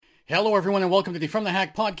Hello everyone and welcome to the From the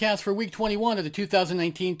Hack podcast for week 21 of the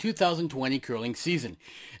 2019-2020 curling season.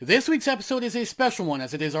 This week's episode is a special one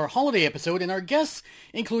as it is our holiday episode and our guests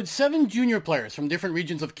include 7 junior players from different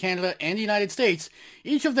regions of Canada and the United States,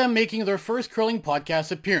 each of them making their first curling podcast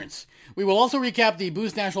appearance. We will also recap the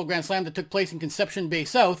Boost National Grand Slam that took place in Conception Bay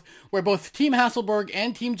South, where both Team Hasselborg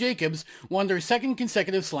and Team Jacobs won their second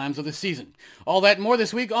consecutive slams of the season. All that and more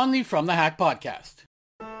this week on the From the Hack podcast.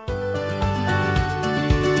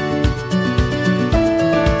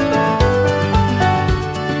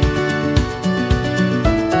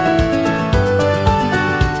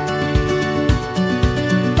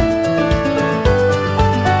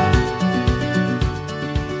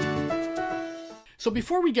 So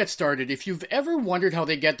before we get started, if you've ever wondered how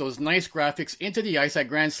they get those nice graphics into the ice at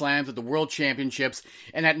Grand Slams, at the World Championships,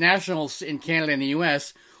 and at Nationals in Canada and the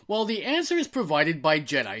US, well, the answer is provided by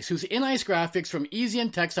Jet Ice, whose in-ice graphics from easy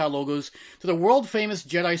and textile logos to the world-famous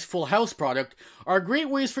Jet Ice Full House product are great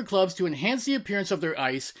ways for clubs to enhance the appearance of their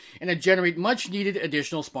ice and to generate much-needed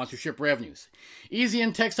additional sponsorship revenues. Easy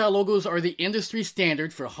and textile logos are the industry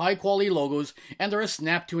standard for high-quality logos and are a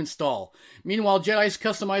snap to install. Meanwhile, Jet Ice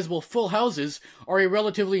customizable full houses are a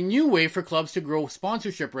relatively new way for clubs to grow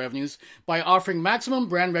sponsorship revenues by offering maximum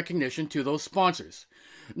brand recognition to those sponsors.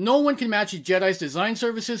 No one can match Jet Ice design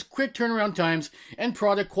services, quick turnaround times, and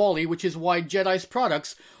product quality, which is why Jet Ice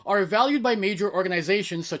products are valued by major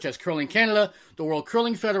organizations such as Curling Canada, the World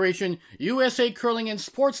Curling Federation, USA Curling, and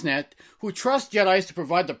Sportsnet, who trust Jet Ice to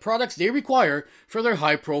provide the products they require for their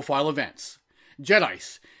high-profile events. Jet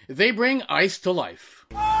Ice. They bring ice to life.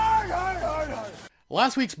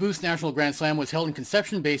 Last week's Boost National Grand Slam was held in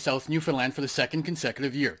Conception Bay South, Newfoundland for the second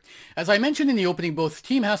consecutive year. As I mentioned in the opening, both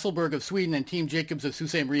Team Hasselborg of Sweden and Team Jacobs of Sault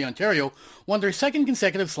Ste. Marie, Ontario won their second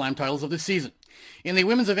consecutive slam titles of the season. In the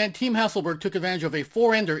women's event, Team Hasselborg took advantage of a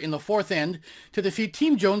 4-ender in the fourth end to defeat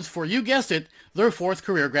Team Jones for, you guessed it, their fourth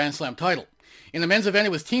career Grand Slam title. In the men's event,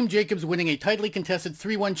 it was Team Jacobs winning a tightly contested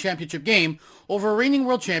 3-1 championship game over reigning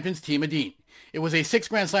world champions Team Adine. It was a 6th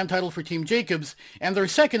Grand Slam title for Team Jacobs and their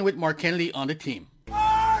second with Mark Kennedy on the team.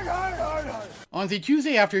 On the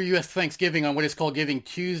Tuesday after U.S. Thanksgiving, on what is called Giving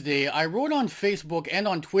Tuesday, I wrote on Facebook and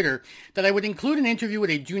on Twitter that I would include an interview with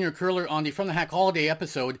a junior curler on the From the Hack Holiday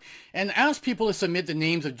episode and ask people to submit the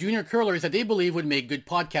names of junior curlers that they believe would make good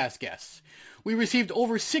podcast guests. We received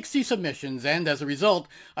over 60 submissions, and as a result,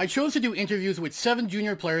 I chose to do interviews with 7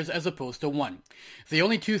 junior players as opposed to 1. The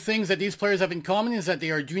only 2 things that these players have in common is that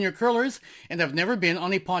they are junior curlers and have never been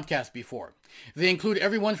on a podcast before. They include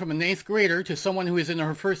everyone from a 9th grader to someone who is in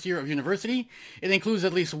her first year of university. It includes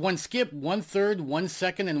at least 1 skip, 1 third, 1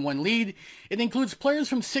 second, and 1 lead. It includes players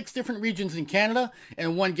from 6 different regions in Canada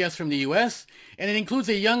and 1 guest from the US. And it includes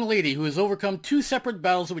a young lady who has overcome 2 separate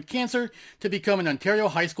battles with cancer to become an Ontario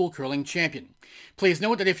high school curling champion. Please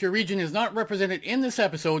note that if your region is not represented in this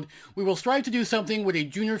episode, we will strive to do something with a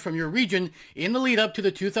junior from your region in the lead up to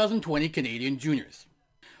the 2020 Canadian Juniors.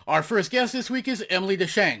 Our first guest this week is Emily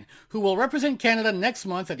Deschênes, who will represent Canada next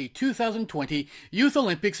month at the 2020 Youth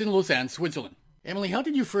Olympics in Lausanne, Switzerland. Emily, how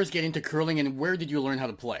did you first get into curling and where did you learn how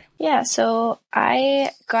to play? Yeah, so I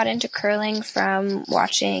got into curling from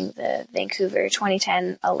watching the Vancouver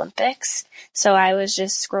 2010 Olympics. So I was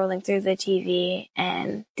just scrolling through the TV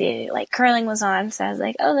and curling was on. So I was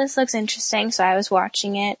like, oh, this looks interesting. So I was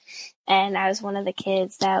watching it. And I was one of the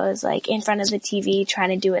kids that was in front of the TV trying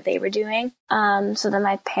to do what they were doing. So then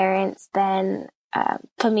my parents then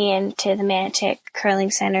put me into the Manotick Curling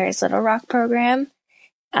Center's Little Rock program.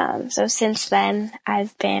 So since then,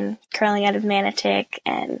 I've been curling out of Manotick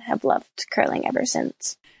and have loved curling ever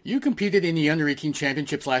since. You competed in the Under-18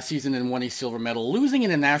 Championships last season and won a silver medal. Losing in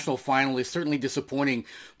a national final is certainly disappointing,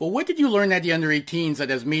 but what did you learn at the Under-18s that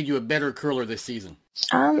has made you a better curler this season?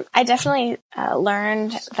 I definitely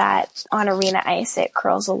learned that on arena ice it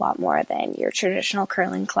curls a lot more than your traditional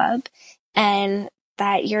curling club, and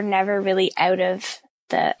that you're never really out of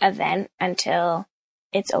the event until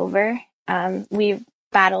it's over. We've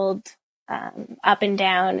battled up and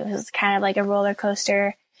down. It was kind of like a roller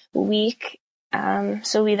coaster week.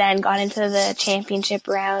 So we then got into the championship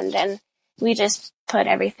round and we just put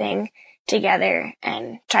everything together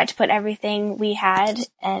and tried to put everything we had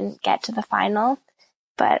and get to the final.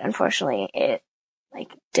 But unfortunately it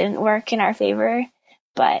didn't work in our favor,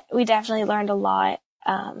 but we definitely learned a lot,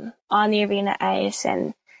 on the arena ice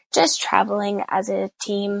and just traveling as a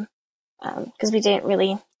team. 'Cause we didn't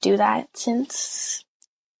really do that since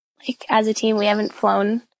as a team, we haven't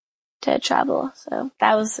flown to travel. So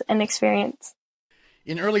that was an experience.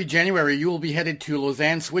 In early January, you will be headed to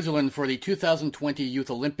Lausanne, Switzerland for the 2020 Youth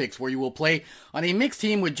Olympics, where you will play on a mixed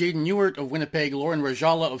team with Jaden Ewart of Winnipeg, Lauren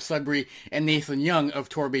Rajala of Sudbury, and Nathan Young of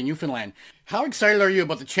Torbay, Newfoundland. How excited are you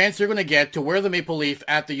about the chance you're going to get to wear the Maple Leaf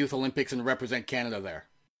at the Youth Olympics and represent Canada there?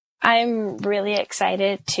 I'm really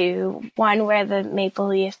excited to, one, wear the Maple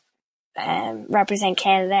Leaf and represent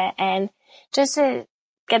Canada, and just to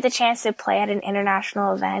get the chance to play at an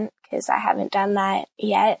international event, because I haven't done that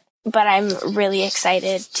yet. But I'm really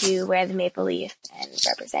excited to wear the Maple Leaf and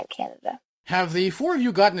represent Canada. Have the four of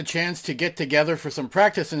you gotten a chance to get together for some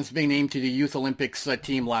practice since being named to the Youth Olympics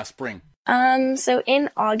team last spring? So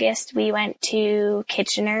in August, we went to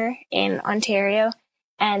Kitchener in Ontario,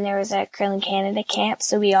 and there was a Curling Canada camp,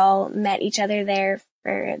 so we all met each other there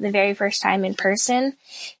for the very first time in person.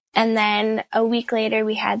 And then a week later,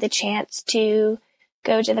 we had the chance to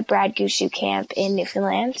go to the Brad Gushue camp in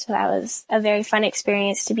Newfoundland. So that was a very fun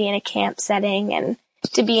experience to be in a camp setting and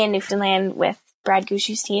to be in Newfoundland with Brad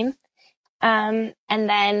Gushue's team. And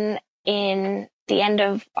then in the end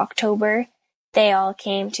of October, they all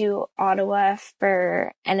came to Ottawa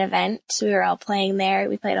for an event. So we were all playing there.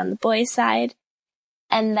 We played on the boys' side.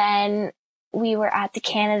 And then we were at the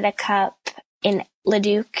Canada Cup in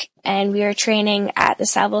Leduc, and we were training at the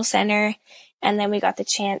Saville Centre. And then we got the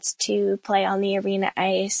chance to play on the arena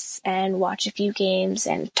ice and watch a few games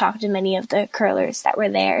and talk to many of the curlers that were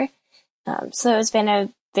there. So it's been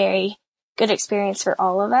a very good experience for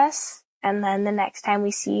all of us. And then the next time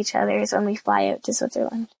we see each other is when we fly out to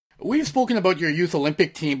Switzerland. We've spoken about your Youth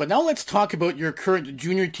Olympic team, but now let's talk about your current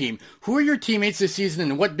junior team. Who are your teammates this season,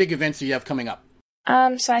 and what big events do you have coming up?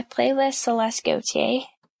 So I play with Celeste Gauthier,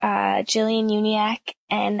 Jillian Uniacke,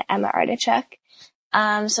 and Emma Artichuk.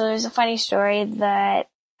 So there's a funny story that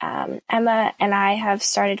Emma and I have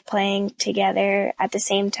started playing together at the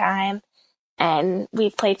same time, and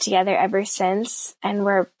we've played together ever since, and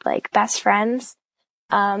we're like best friends.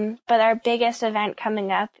 But our biggest event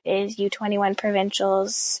coming up is U21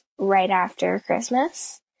 Provincials right after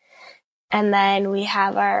Christmas. And then we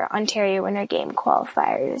have our Ontario Winter Game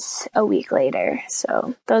qualifiers a week later.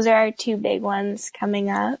 So those are our two big ones coming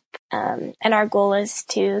up. And our goal is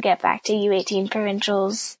to get back to U18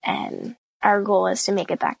 Provincials, and our goal is to make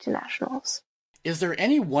it back to Nationals. Is there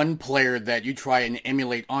any one player that you try and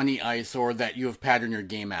emulate on the ice or that you have patterned your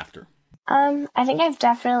game after? I think I've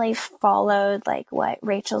definitely followed like what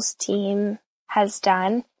Rachel's team has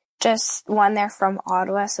done. Just one, they're from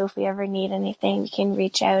Ottawa, so if we ever need anything, we can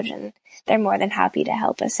reach out and they're more than happy to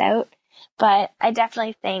help us out. But I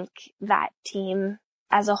definitely think that team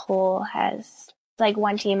as a whole has like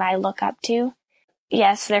one team I look up to.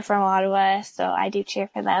 Yes, they're from Ottawa, so I do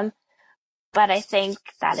cheer for them. But I think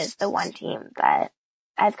that is the one team that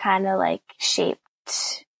I've kind of like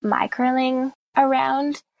shaped my curling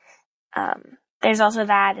around. There's also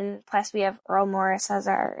that, and plus we have Earl Morris as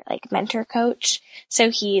our like mentor coach. So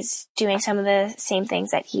he's doing some of the same things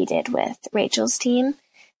that he did with Rachel's team.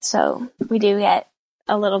 So we do get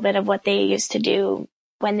a little bit of what they used to do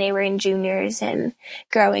when they were in juniors and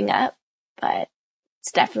growing up, but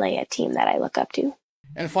it's definitely a team that I look up to.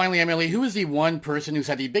 And finally, Emily, who is the one person who's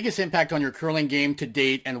had the biggest impact on your curling game to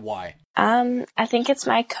date, and why? I think it's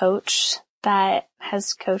my coach that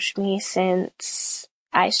has coached me since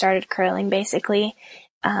I started curling, basically.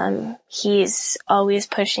 He's always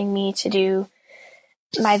pushing me to do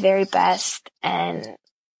my very best, and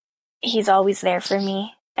he's always there for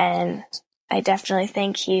me. And I definitely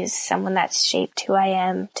think he's someone that's shaped who I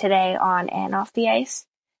am today on and off the ice.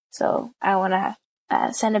 So I want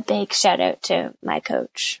to send a big shout out to my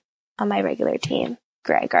coach on my regular team,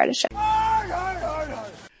 Greg Artichuk.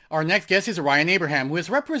 Our next guest is Ryan Abraham, who has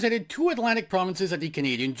represented 2 Atlantic provinces at the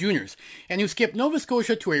Canadian Juniors, and who skipped Nova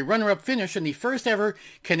Scotia to a runner-up finish in the first ever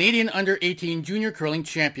Canadian Under-18 Junior Curling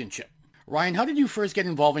Championship. Ryan, how did you first get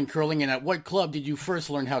involved in curling, and at what club did you first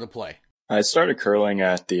learn how to play? I started curling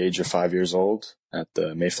at the age of 5 years old at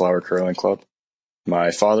the Mayflower Curling Club.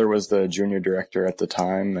 My father was the junior director at the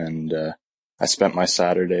time, and I spent my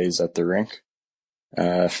Saturdays at the rink.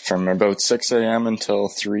 From about 6 a.m. until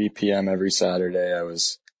 3 p.m. every Saturday, I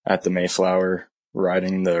was at the Mayflower,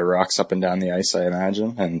 riding the rocks up and down the ice, I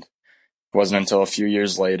imagine. And it wasn't until a few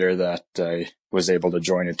years later that I was able to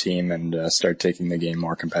join a team and start taking the game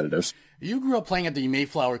more competitive. You grew up playing at the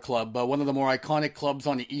Mayflower Club, one of the more iconic clubs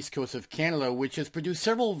on the east coast of Canada, which has produced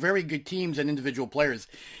several very good teams and individual players.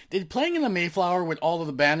 Did playing in the Mayflower with all of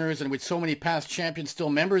the banners and with so many past champions still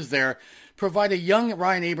members there provide a young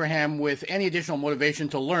Ryan Abraham with any additional motivation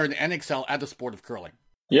to learn and excel at the sport of curling?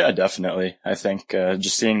 Yeah, definitely. I think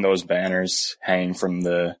just seeing those banners hanging from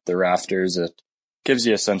the rafters, it gives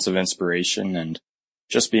you a sense of inspiration, and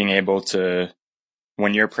just being able to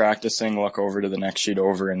when you're practicing, look over to the next sheet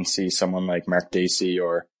over and see someone like Mark Dacey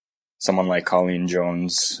or someone like Colleen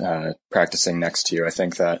Jones practicing next to you. I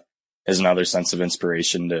think that is another sense of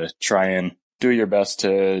inspiration to try and do your best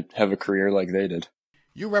to have a career like they did.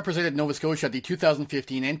 You represented Nova Scotia at the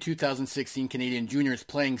 2015 and 2016 Canadian Juniors,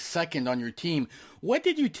 playing second on your team. What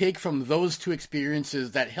did you take from those two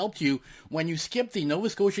experiences that helped you when you skipped the Nova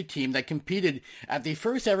Scotia team that competed at the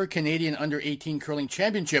first ever Canadian Under-18 Curling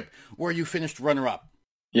Championship, where you finished runner-up?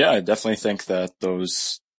 Yeah, I definitely think that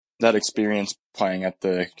that experience playing at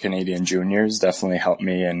the Canadian Juniors definitely helped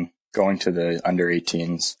me in going to the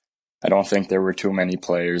Under-18s. I don't think there were too many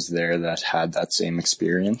players there that had that same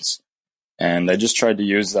experience. And I just tried to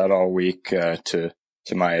use that all week to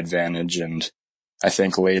my advantage. And I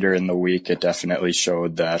think later in the week, it definitely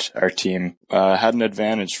showed that our team had an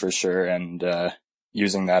advantage for sure. And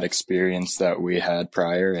using that experience that we had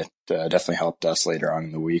prior, it definitely helped us later on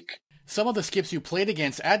in the week. Some of the skips you played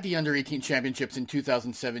against at the Under-18 Championships in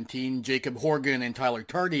 2017, Jacob Horgan and Tyler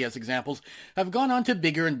Tardy as examples, have gone on to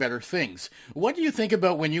bigger and better things. What do you think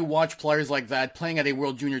about when you watch players like that playing at a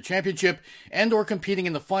World Junior Championship and or competing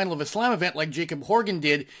in the final of a slam event like Jacob Horgan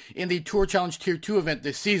did in the Tour Challenge Tier 2 event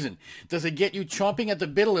this season? Does it get you chomping at the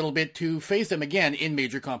bit a little bit to face them again in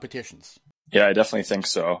major competitions? Yeah, I definitely think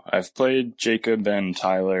so. I've played Jacob and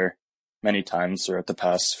Tyler many times throughout the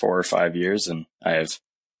past 4 or 5 years, and I have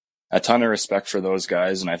a ton of respect for those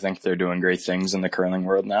guys, and I think they're doing great things in the curling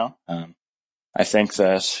world now. I think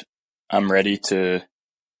that I'm ready to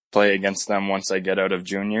play against them once I get out of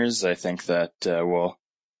juniors. I think that we'll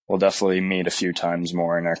definitely meet a few times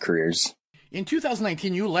more in our careers. In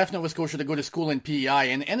 2019, you left Nova Scotia to go to school in PEI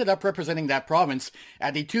and ended up representing that province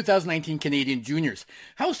at the 2019 Canadian Juniors.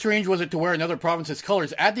 How strange was it to wear another province's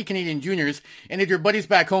colors at the Canadian Juniors, and did your buddies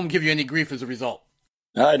back home give you any grief as a result?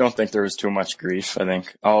 I don't think there was too much grief. I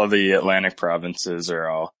think all of the Atlantic provinces are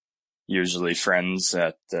all usually friends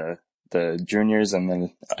at the juniors and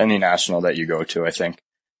then any national that you go to. I think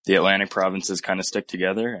the Atlantic provinces kind of stick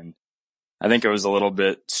together, and I think it was a little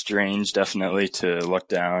bit strange, definitely, to look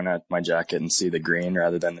down at my jacket and see the green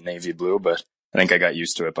rather than the navy blue, but I think I got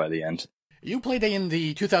used to it by the end. You played in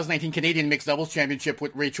the 2019 Canadian Mixed Doubles Championship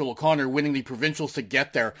with Rachel O'Connor, winning the provincials to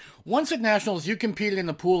get there. Once at Nationals, you competed in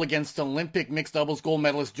the pool against Olympic Mixed Doubles gold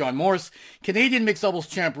medalist John Morris, Canadian Mixed Doubles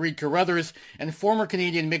champ Reid Carruthers, and former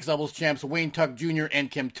Canadian Mixed Doubles champs Wayne Tuck Jr. and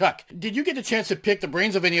Kim Tuck. Did you get a chance to pick the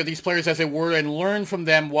brains of any of these players, as it were, and learn from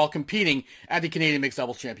them while competing at the Canadian Mixed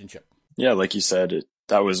Doubles Championship? Yeah, like you said,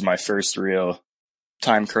 that was my first real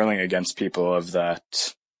time curling against people of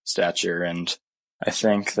that stature, and I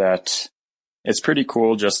think that it's pretty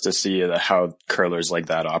cool just to see how curlers like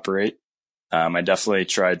that operate. I definitely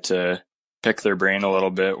tried to pick their brain a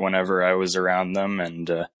little bit whenever I was around them,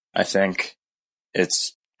 and I think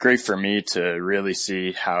it's great for me to really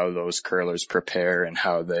see how those curlers prepare and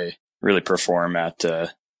how they really perform at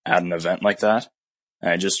an event like that.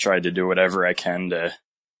 And I just tried to do whatever I can to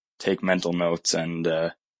take mental notes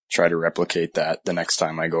and try to replicate that the next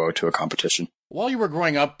time I go out to a competition. While you were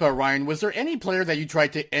growing up, Ryan, was there any player that you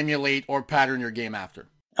tried to emulate or pattern your game after?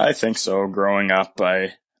 I think so. Growing up,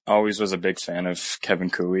 I always was a big fan of Kevin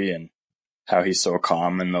Cooey and how he's so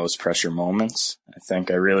calm in those pressure moments. I think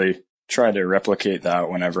I really try to replicate that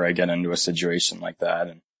whenever I get into a situation like that.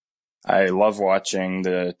 And I love watching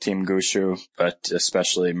the Team Gushue, but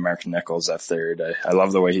especially Mark Nichols at third. I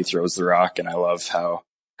love the way he throws the rock, and I love how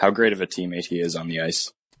great of a teammate he is on the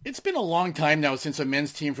ice. It's been a long time now since a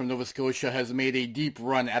men's team from Nova Scotia has made a deep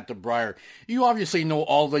run at the Brier. You obviously know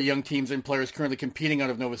all the young teams and players currently competing out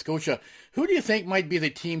of Nova Scotia. Who do you think might be the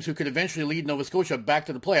teams who could eventually lead Nova Scotia back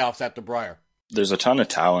to the playoffs at the Brier? There's a ton of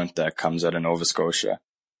talent that comes out of Nova Scotia,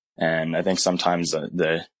 and I think sometimes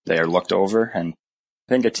they are looked over. And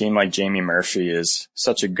I think a team like Jamie Murphy is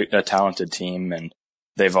such a talented team, and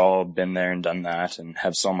they've all been there and done that and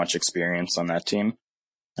have so much experience on that team.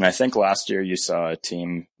 And I think last year you saw a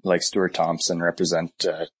team like Stuart Thompson represent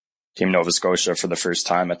Team Nova Scotia for the first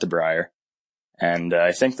time at the Brier. And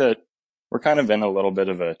I think that we're kind of in a little bit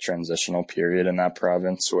of a transitional period in that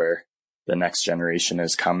province where the next generation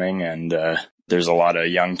is coming, and there's a lot of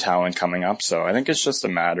young talent coming up. So I think it's just a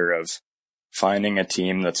matter of finding a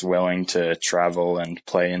team that's willing to travel and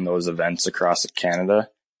play in those events across Canada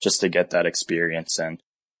just to get that experience. And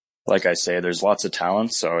like I say, there's lots of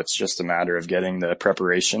talent, so it's just a matter of getting the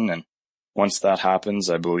preparation. And once that happens,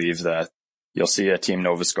 I believe that you'll see a Team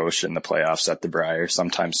Nova Scotia in the playoffs at the Brier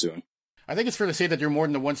sometime soon. I think it's fair to say that you're more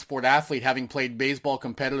than a one-sport athlete, having played baseball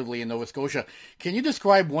competitively in Nova Scotia. Can you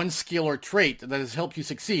describe one skill or trait that has helped you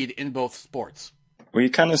succeed in both sports? We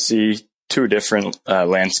kind of see two different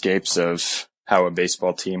landscapes of how a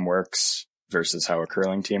baseball team works versus how a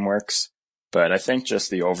curling team works. But I think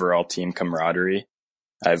just the overall team camaraderie,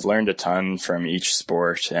 I've learned a ton from each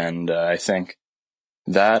sport, and I think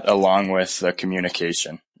that along with the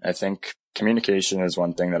communication. I think communication is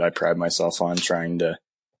one thing that I pride myself on, trying to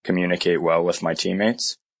communicate well with my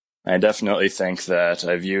teammates. I definitely think that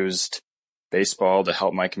I've used baseball to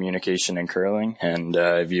help my communication in curling, and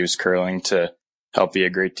I've used curling to help be a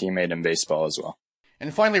great teammate in baseball as well.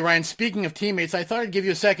 And finally, Ryan, speaking of teammates, I thought I'd give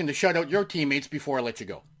you a second to shout out your teammates before I let you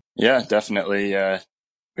go. Yeah, definitely.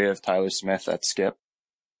 We have Tyler Smith at skip.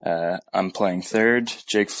 I'm playing third.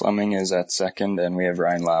 Jake Fleming is at second, and we have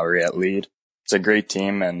Ryan Lowry at lead. It's a great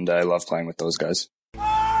team, and I love playing with those guys.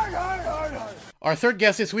 Our third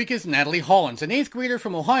guest this week is Natalie Hollins, an 8th grader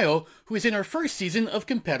from Ohio who is in her first season of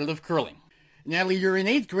competitive curling. Natalie, you're in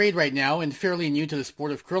 8th grade right now and fairly new to the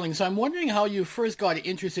sport of curling, so I'm wondering how you first got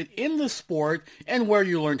interested in the sport and where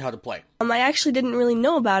you learned how to play. I actually didn't really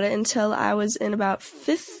know about it until I was in about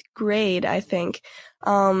 5th grade, I think.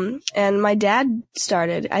 And my dad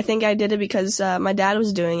started. I think I did it because my dad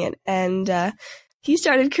was doing it, and he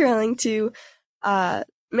started curling to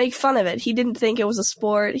make fun of it. He didn't think it was a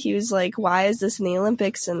sport. He was like, why is this in the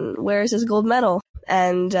Olympics, and where is his gold medal?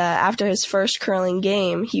 And after his first curling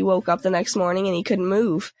game, he woke up the next morning and he couldn't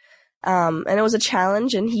move. And it was a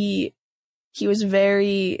challenge, and he was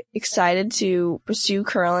very excited to pursue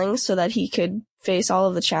curling so that he could face all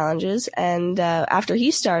of the challenges. And after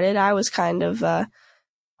he started, I was kind of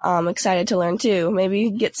excited to learn too.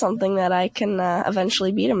 Maybe get something that I can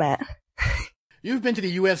eventually beat him at. You've been to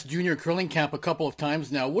the U.S. Junior Curling Camp a couple of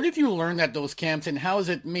times now. What have you learned at those camps, and how has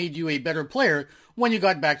it made you a better player when you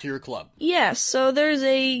got back to your club? Yeah, so there's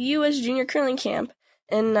a U.S. Junior Curling Camp,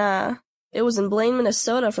 and it was in Blaine,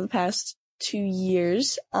 Minnesota for the past 2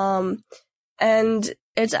 years, and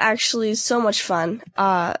it's actually so much fun,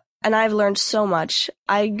 and I've learned so much.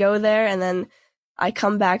 I go there, and then I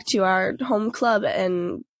come back to our home club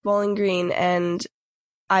in Bowling Green, and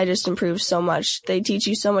I just improved so much. They teach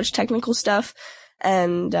you so much technical stuff,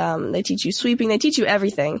 and they teach you sweeping. They teach you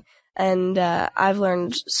everything. And I've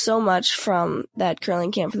learned so much from that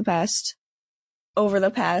curling camp over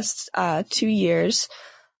the past 2 years,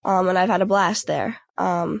 and I've had a blast there.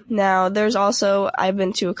 Now, there's also, I've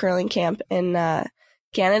been to a curling camp in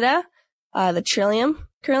Canada, the Trillium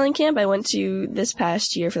Curling Camp. I went to this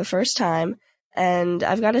past year for the first time, and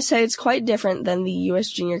I've got to say it's quite different than the U.S.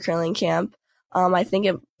 Junior Curling Camp. I think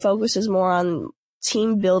it focuses more on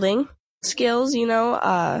team building skills,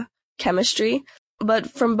 chemistry. But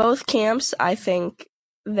from both camps, I think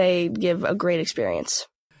they give a great experience.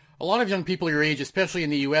 A lot of young people your age, especially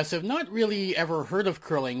in the U.S., have not really ever heard of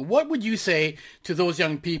curling. What would you say to those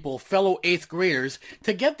young people, fellow 8th graders,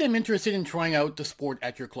 to get them interested in trying out the sport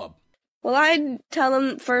at your club? Well, I'd tell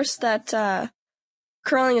them first that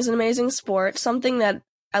curling is an amazing sport. Something that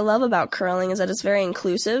I love about curling is that it's very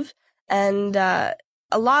inclusive. And a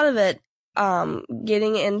lot of it,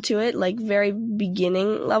 getting into it, like very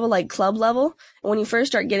beginning level, like club level. When you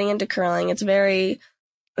first start getting into curling,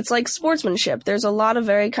 it's like sportsmanship. There's a lot of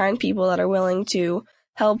very kind people that are willing to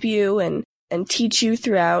help you and teach you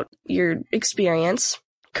throughout your experience.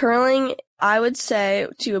 Curling, I would say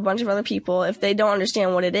to a bunch of other people, if they don't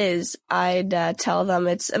understand what it is, I'd tell them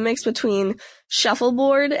it's a mix between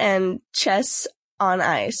shuffleboard and chess on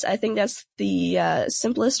ice. I think that's the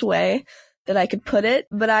simplest way that I could put it,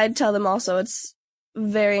 but I'd tell them also it's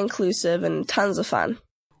very inclusive and tons of fun.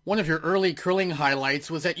 One of your early curling highlights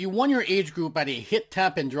was that you won your age group at a hit,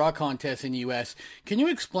 tap, and draw contest in the U.S. Can you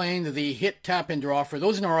explain the hit, tap, and draw for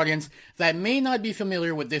those in our audience that may not be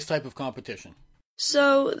familiar with this type of competition?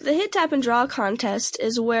 So the hit, tap, and draw contest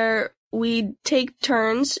is where we take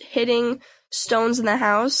turns hitting stones in the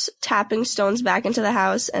house, tapping stones back into the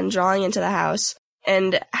house, and drawing into the house.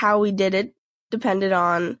 And how we did it depended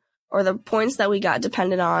on, or the points that we got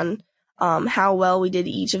depended on how well we did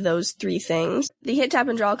each of those 3 things. The hit, tap,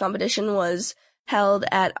 and draw competition was held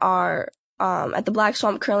at at the Black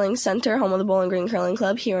Swamp Curling Center, home of the Bowling Green Curling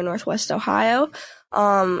Club here in Northwest Ohio.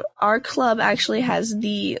 Our club actually has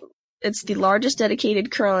it's the largest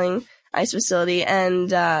dedicated curling ice facility,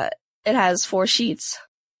 and it has 4 sheets.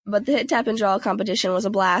 But the hit, tap, and draw competition was a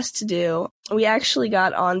blast to do. We actually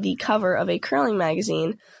got on the cover of a curling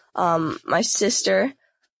magazine. My sister,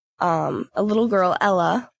 a little girl,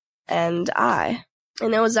 Ella, and I.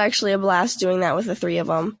 And it was actually a blast doing that with the 3 of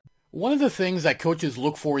them. One of the things that coaches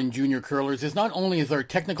look for in junior curlers is not only their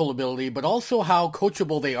technical ability, but also how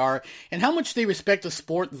coachable they are and how much they respect the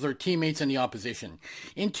sport, their teammates, and the opposition.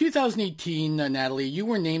 In 2018, Natalie, you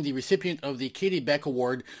were named the recipient of the Katie Beck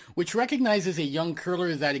Award, which recognizes a young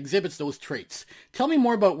curler that exhibits those traits. Tell me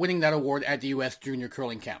more about winning that award at the U.S. Junior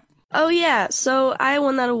Curling Camp. Oh, yeah. So I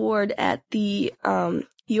won that award at the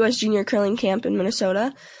U.S. Junior Curling Camp in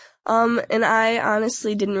Minnesota. And I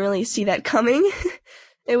honestly didn't really see that coming.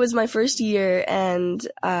 It was my first year, and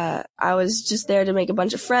I was just there to make a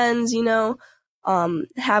bunch of friends,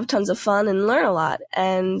 have tons of fun and learn a lot.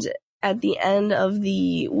 And at the end of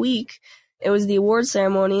the week, it was the award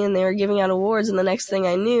ceremony, and they were giving out awards, and the next thing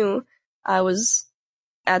I knew, I was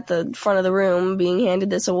at the front of the room being handed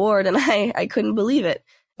this award, and I couldn't believe it.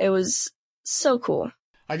 It was so cool.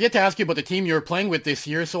 I've yet to ask you about the team you're playing with this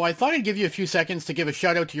year, so I thought I'd give you a few seconds to give a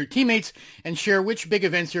shout out to your teammates and share which big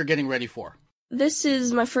events you're getting ready for. This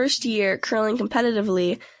is my first year curling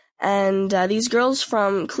competitively, and these girls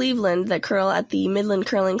from Cleveland that curl at the Midland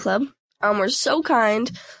Curling Club were so kind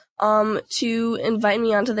to invite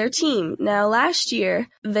me onto their team. Now, last year,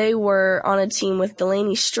 they were on a team with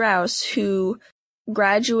Delaney Strauss, who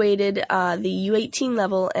graduated the U18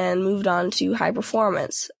 level and moved on to high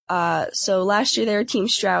performance. So last year they were Team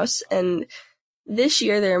Strauss, and this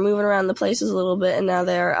year they're moving around the places a little bit, and now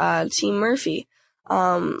they're Team Murphy.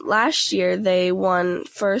 Last year they won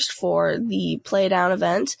first for the Playdown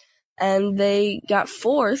event, and they got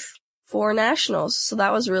fourth for nationals. So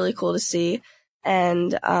that was really cool to see.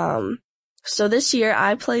 And so this year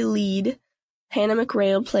I play lead. Hannah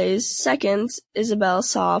McRae plays second, Isabel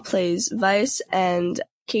Saw plays vice, and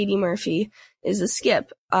Katie Murphy is the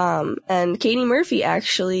skip. And Katie Murphy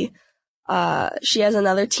actually, she has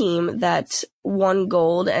another team that won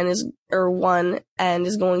gold and is going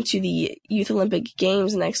to the Youth Olympic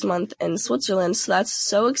Games next month in Switzerland. So that's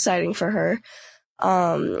so exciting for her.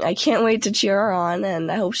 I can't wait to cheer her on,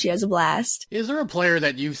 and I hope she has a blast. Is there a player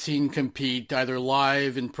that you've seen compete, either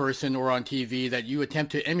live, in person, or on TV, that you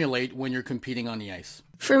attempt to emulate when you're competing on the ice?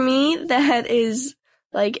 For me, that is,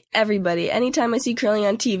 everybody. Anytime I see curling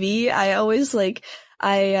on TV, I always,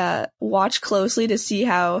 I watch closely to see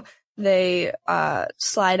how they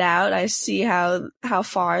slide out. I see how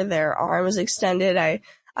far their arm is extended.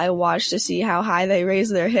 I watch to see how high they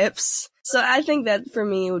raise their hips. So I think that, for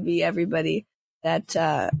me, it would be everybody that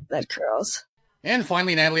curls. And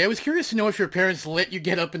finally, Natalie, I was curious to know if your parents let you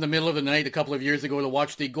get up in the middle of the night a couple of years ago to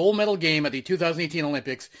watch the gold medal game at the 2018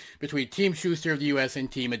 Olympics between Team Schuster of the U.S.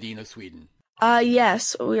 and Team Edin of Sweden.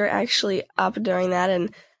 Yes, we were actually up during that,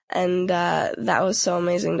 and that was so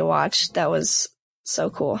amazing to watch. That was so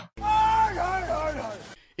cool.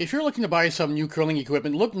 If you're looking to buy some new curling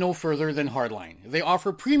equipment, look no further than Hardline. They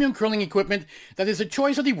offer premium curling equipment that is a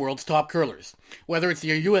choice of the world's top curlers. Whether it's the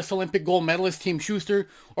U.S. Olympic gold medalist Team Schuster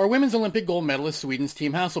or Women's Olympic gold medalist Sweden's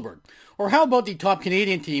Team Hasselberg. Or how about the top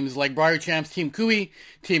Canadian teams like Briar Champs Team Cooey,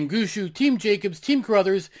 Team Gushue, Team Jacobs, Team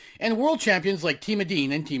Carruthers, and world champions like Team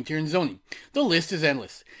Edin and Team Tirinzoni. The list is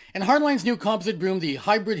endless. And Hardline's new composite broom, the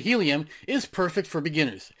Hybrid Helium, is perfect for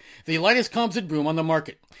beginners. The lightest composite broom on the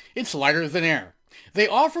market. It's lighter than air. They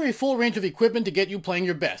offer a full range of equipment to get you playing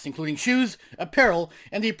your best, including shoes, apparel,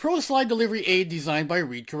 and the Pro Slide Delivery Aid designed by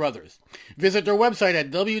Reed Carruthers. Visit their website at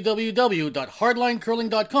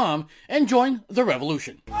www.hardlinecurling.com and join the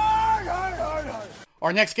revolution.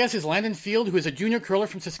 Our next guest is Landon Field, who is a junior curler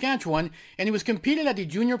from Saskatchewan, and he was competed at the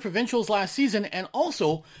Junior Provincials last season and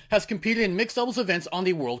also has competed in mixed doubles events on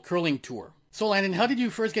the World Curling Tour. So Landon, how did you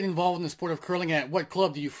first get involved in the sport of curling, and at what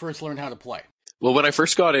club did you first learn how to play? Well, when I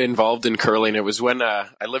first got involved in curling, it was when I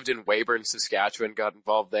lived in Weyburn, Saskatchewan, got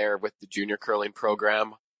involved there with the junior curling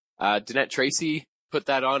program. Danette Tracy put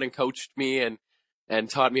that on and coached me and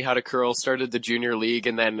taught me how to curl, started the junior league.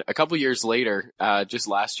 And then a couple years later, just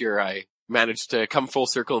last year, I managed to come full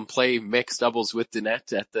circle and play mixed doubles with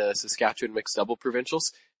Danette at the Saskatchewan Mixed Double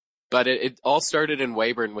Provincials. But it all started in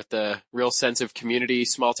Weyburn with the real sense of community,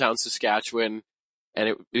 small town Saskatchewan. And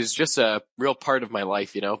it was just a real part of my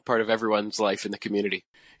life, part of everyone's life in the community.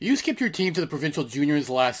 You skipped your team to the provincial juniors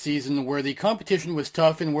last season, where the competition was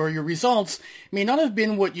tough and where your results may not have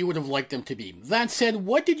been what you would have liked them to be. That said,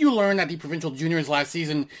 what did you learn at the provincial juniors last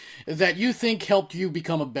season that you think helped you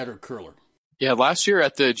become a better curler? Yeah, last year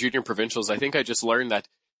at the junior provincials, I think I just learned that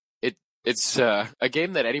it's a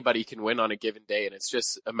game that anybody can win on a given day, and it's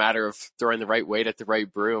just a matter of throwing the right weight at the right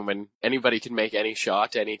broom, and anybody can make any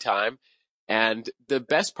shot anytime. And the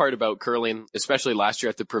best part about curling, especially last year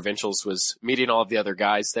at the provincials, was meeting all of the other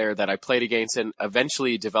guys there that I played against, and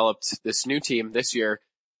eventually developed this new team this year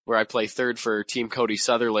where I play third for Team Cody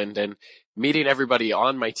Sutherland, and meeting everybody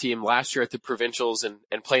on my team last year at the provincials and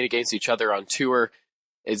playing against each other on tour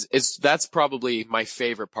that's probably my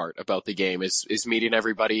favorite part about the game is meeting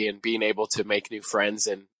everybody and being able to make new friends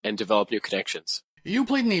and develop new connections. You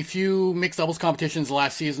played in a few mixed doubles competitions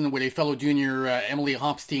last season with a fellow junior, Emily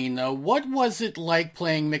Hopstein. What was it like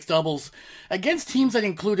playing mixed doubles against teams that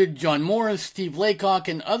included John Morris, Steve Laycock,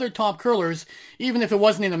 and other top curlers, even if it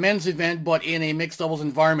wasn't in a men's event, but in a mixed doubles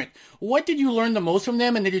environment? What did you learn the most from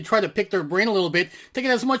them, and did you try to pick their brain a little bit to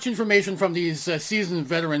get as much information from these seasoned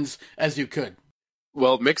veterans as you could?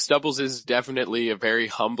 Well, mixed doubles is definitely a very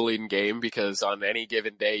humbling game because on any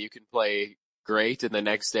given day you can play great and the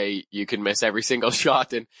next day you can miss every single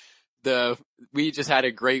shot. And we just had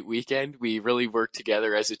a great weekend. We really worked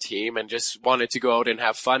together as a team and just wanted to go out and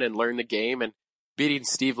have fun and learn the game. And beating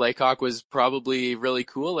Steve Laycock was probably really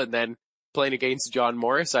cool. And then playing against John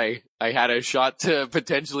Morris, I had a shot to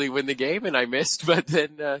potentially win the game and I missed.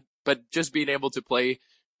 But just being able to play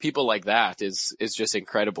people like that is just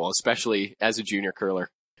incredible, especially as a junior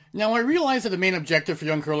curler. Now, I realize that the main objective for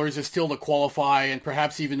young curlers is still to qualify and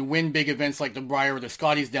perhaps even win big events like the Brier or the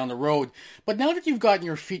Scotties down the road. But now that you've gotten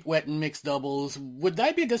your feet wet in mixed doubles, would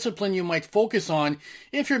that be a discipline you might focus on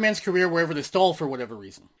if your men's career were ever to stall for whatever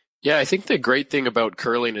reason? Yeah, I think the great thing about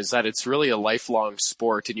curling is that it's really a lifelong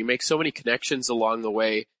sport, and you make so many connections along the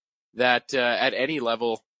way that at any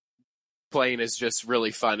level, playing is just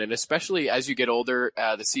really fun. And especially as you get older,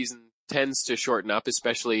 the season tends to shorten up,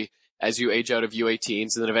 especially as you age out of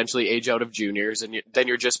U18s and then eventually age out of juniors, and then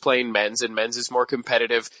you're just playing men's, and men's is more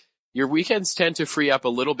competitive. Your weekends tend to free up a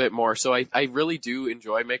little bit more. So I really do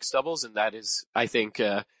enjoy mixed doubles, and that is, I think,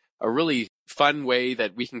 a really fun way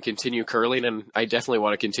that we can continue curling, and I definitely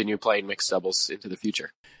want to continue playing mixed doubles into the future.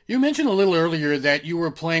 You mentioned a little earlier that you were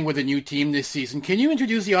playing with a new team this season. Can you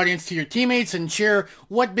introduce the audience to your teammates and share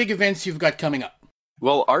what big events you've got coming up?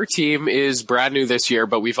 Well, our team is brand new this year,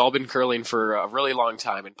 but we've all been curling for a really long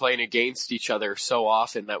time and playing against each other so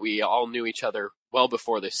often that we all knew each other well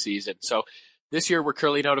before this season. So this year we're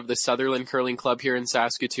curling out of the Sutherland Curling Club here in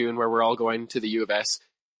Saskatoon, where we're all going to the U of S.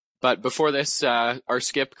 But before this, our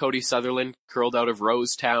skip, Cody Sutherland, curled out of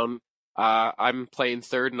Rosetown. I'm playing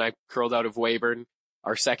third, and I curled out of Weyburn.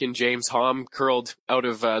 Our second, James Hom, curled out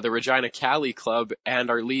of the Regina Cali Club, and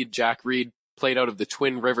our lead, Jack Reed, played out of the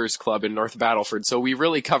Twin Rivers Club in North Battleford. So we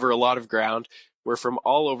really cover a lot of ground. We're from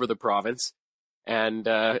all over the province, and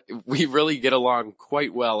we really get along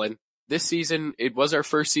quite well. And this season, it was our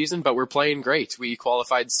first season, but we're playing great. We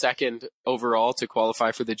qualified second overall to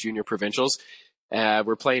qualify for the junior provincials.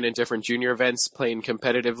 We're playing in different junior events, playing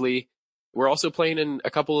competitively. We're also playing in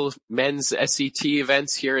a couple of men's SCT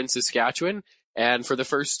events here in Saskatchewan. And for the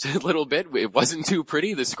first little bit, it wasn't too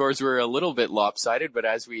pretty. The scores were a little bit lopsided, but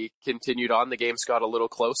as we continued on, the games got a little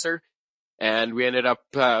closer. And we ended up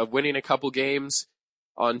winning a couple games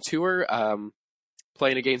on tour,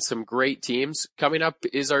 playing against some great teams. Coming up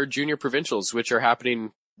is our junior provincials, which are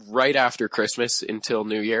happening right after Christmas until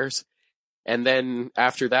New Year's. And then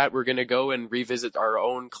after that, we're going to go and revisit our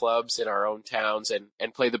own clubs in our own towns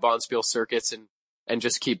and play the Bonspiel circuits and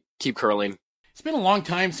just keep curling. It's been a long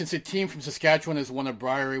time since a team from Saskatchewan has won a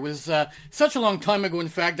Brier. It was such a long time ago, in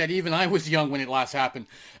fact, that even I was young when it last happened.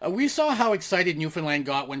 We saw how excited Newfoundland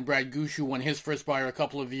got when Brad Gushue won his first Brier a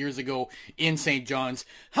couple of years ago in St. John's.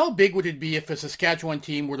 How big would it be if a Saskatchewan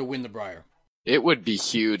team were to win the Brier? It would be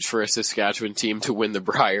huge for a Saskatchewan team to win the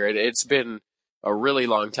Brier. It's been a really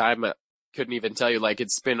long time. Couldn't even tell you,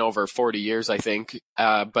 it's been over 40 years, I think.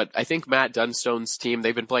 But I think Matt Dunstone's team,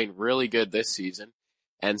 they've been playing really good this season.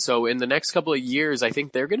 And so in the next couple of years, I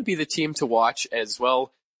think they're going to be the team to watch as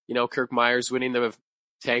well. You know, Kirk Myers winning the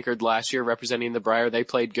Tankard last year, representing the Brier, they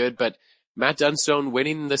played good. But Matt Dunstone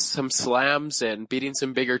winning some slams and beating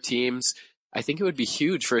some bigger teams, I think it would be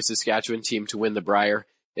huge for a Saskatchewan team to win the Brier,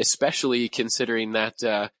 especially considering that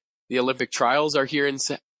the Olympic trials are here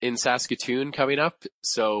in Saskatoon coming up.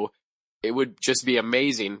 So it would just be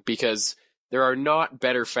amazing because there are not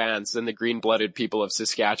better fans than the green-blooded people of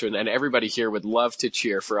Saskatchewan, and everybody here would love to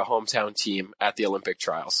cheer for a hometown team at the Olympic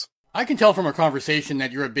trials. I can tell from our conversation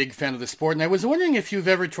that you're a big fan of the sport, and I was wondering if you've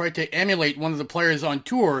ever tried to emulate one of the players on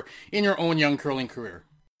tour in your own young curling career.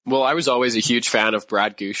 Well, I was always a huge fan of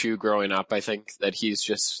Brad Gushue growing up. I think that he's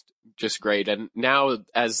just great. And now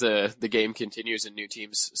as the game continues and new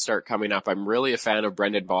teams start coming up, I'm really a fan of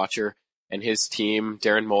Brendan Botcher and his team.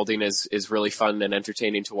 Darren Moulding is really fun and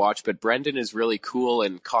entertaining to watch, but Brendan is really cool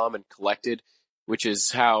and calm and collected, which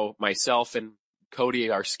is how myself and Cody,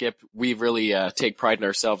 our skip, we really take pride in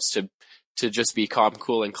ourselves to just be calm,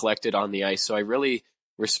 cool, and collected on the ice. So I really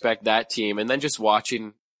respect that team. And then just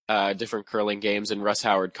watching different curling games and Russ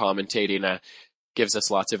Howard commentating gives us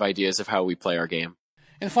lots of ideas of how we play our game.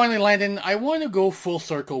 And finally, Landon, I want to go full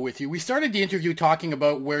circle with you. We started the interview talking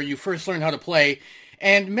about where you first learned how to play,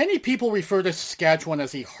 and many people refer to Saskatchewan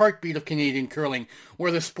as the heartbeat of Canadian curling,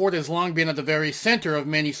 where the sport has long been at the very center of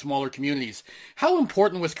many smaller communities. How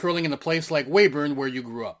important was curling in a place like Weyburn, where you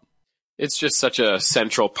grew up? It's just such a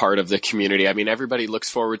central part of the community. I mean, everybody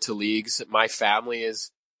looks forward to leagues. My family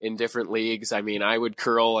is in different leagues. I mean, I would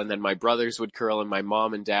curl, and then my brothers would curl, and my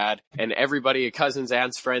mom and dad, and everybody, cousins,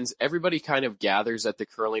 aunts, friends, everybody kind of gathers at the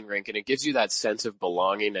curling rink, and it gives you that sense of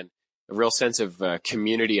belonging and a real sense of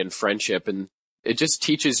community and friendship. And it just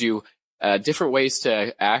teaches you different ways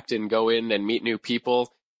to act and go in and meet new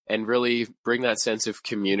people and really bring that sense of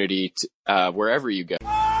community to, wherever you go.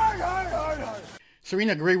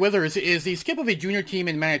 Serena Gray-Withers is the skip of a junior team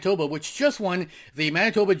in Manitoba, which just won the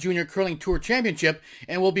Manitoba Junior Curling Tour Championship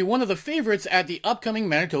and will be one of the favorites at the upcoming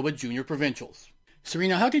Manitoba Junior Provincials.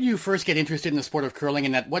 Serena, how did you first get interested in the sport of curling,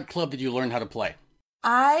 and at what club did you learn how to play?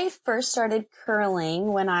 I first started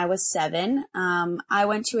curling when I was 7. I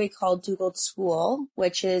went to a called Dugald School,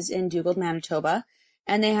 which is in Dugald, Manitoba,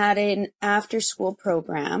 and they had an after-school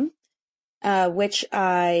program, which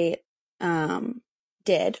I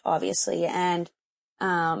did, obviously, and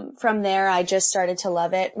from there, I just started to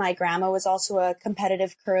love it. My grandma was also a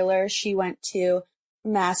competitive curler. She went to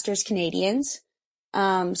Masters Canadians.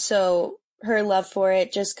 So her love for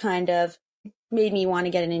it just kind of made me want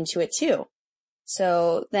to get into it too.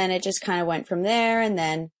 So then it just kind of went from there. And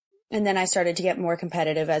then I started to get more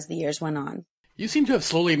competitive as the years went on. You seem to have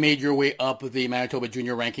slowly made your way up the Manitoba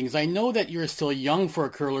junior rankings. I know that you're still young for a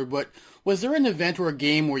curler, but was there an event or a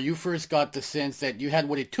game where you first got the sense that you had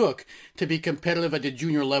what it took to be competitive at the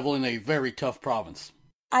junior level in a very tough province?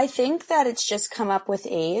 I think that it's just come up with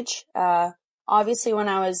age. Obviously, when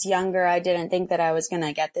I was younger, I didn't think that I was going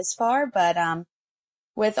to get this far, but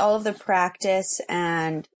with all of the practice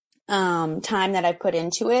and time that I put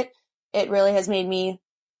into it, it really has made me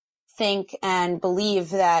think and believe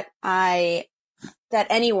that that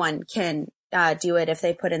anyone can do it if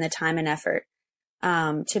they put in the time and effort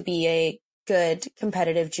to be a good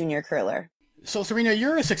competitive junior curler. So, Serena,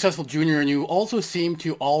 you're a successful junior, and you also seem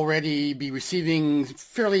to already be receiving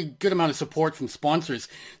fairly good amount of support from sponsors.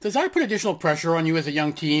 Does that put additional pressure on you as a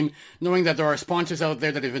young team, knowing that there are sponsors out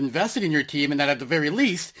there that have invested in your team and that at the very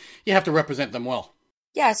least, you have to represent them well?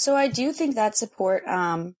 Yeah, so I do think that support,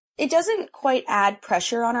 it doesn't quite add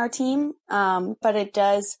pressure on our team, but it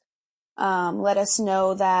does let us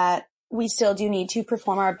know that we still do need to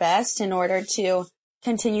perform our best in order to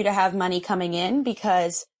continue to have money coming in,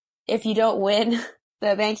 because if you don't win,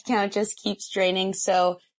 the bank account just keeps draining.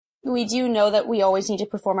 So we do know that we always need to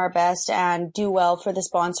perform our best and do well for the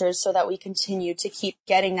sponsors so that we continue to keep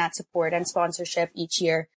getting that support and sponsorship each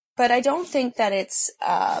year. But I don't think that it's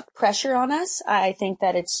pressure on us. I think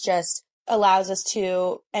that it's just allows us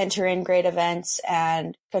to enter in great events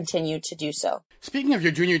and continue to do so. Speaking of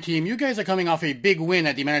your junior team, you guys are coming off a big win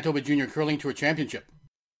at the Manitoba Junior Curling Tour Championship.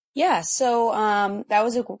 Yeah, so that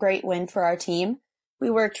was a great win for our team. We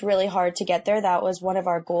worked really hard to get there. That was one of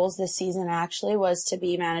our goals this season, actually, was to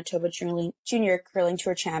be Manitoba Junior Curling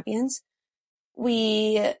Tour champions.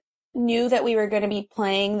 We knew that we were going to be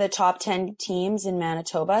playing the top 10 teams in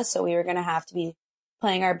Manitoba, so we were going to have to be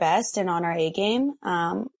playing our best and on our A game.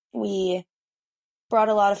 We brought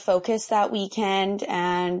a lot of focus that weekend,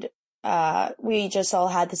 and we just all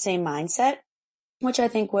had the same mindset, which I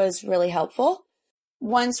think was really helpful.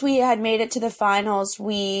 Once we had made it to the finals,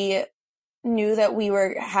 we knew that we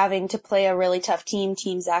were having to play a really tough team,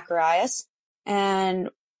 Team Zacharias. And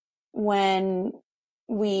when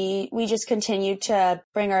we just continued to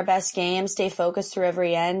bring our best game, stay focused through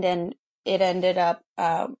every end, and it ended up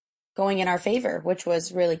going in our favor, which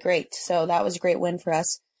was really great. So that was a great win for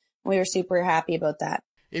us. We were super happy about that.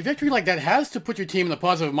 A victory like that has to put your team in a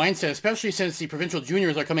positive mindset, especially since the provincial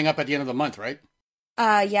juniors are coming up at the end of the month, right?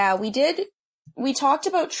 Yeah, we did. We talked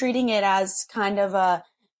about treating it as kind of a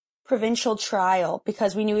provincial trial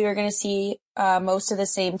because we knew we were going to see most of the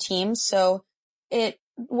same teams. So it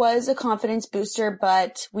was a confidence booster,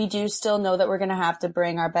 but we do still know that we're going to have to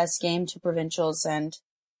bring our best game to provincials and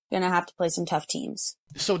going to have to play some tough teams.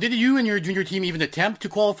 So did you and your junior team even attempt to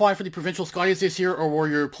qualify for the provincial Scotties this year, or were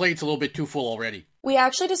your plates a little bit too full already? We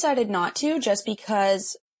actually decided not to, just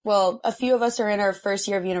because, well, a few of us are in our first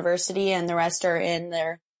year of university and the rest are in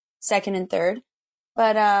their second and third.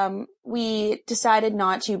 But we decided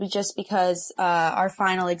not to just because our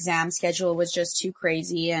final exam schedule was just too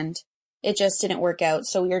crazy, and it just didn't work out.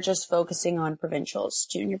 So we were just focusing on provincials,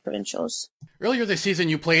 junior provincials. Earlier this season,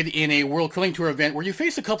 you played in a World Curling Tour event where you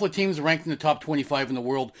faced a couple of teams ranked in the top 25 in the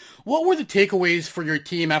world. What were the takeaways for your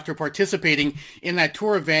team after participating in that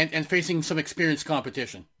tour event and facing some experienced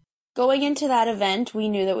competition? Going into that event, we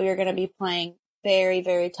knew that we were going to be playing very,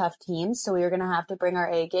 very tough teams, so we were going to have to bring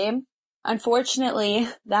our A game. Unfortunately,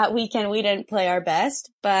 that weekend we didn't play our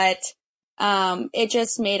best, but it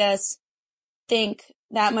just made us think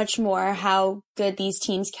that much more how good these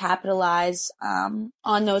teams capitalize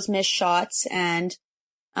on those missed shots and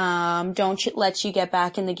don't let you get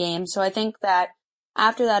back in the game. So I think that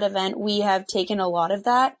after that event, we have taken a lot of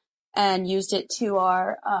that and used it to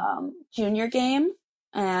our junior game,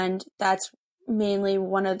 and that's mainly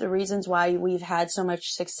one of the reasons why we've had so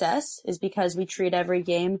much success, is because we treat every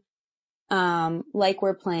game like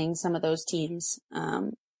we're playing some of those teams.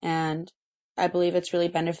 And I believe it's really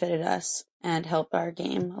benefited us and helped our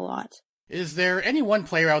game a lot. Is there any one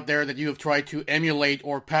player out there that you have tried to emulate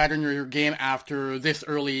or pattern your game after this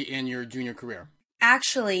early in your junior career?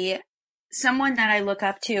 Actually, someone that I look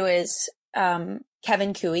up to is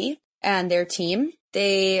Kevin Cooey and their team.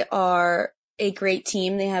 They are a great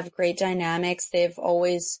team. They have great dynamics.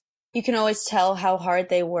 You can always tell how hard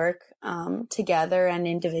they work together and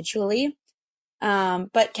individually.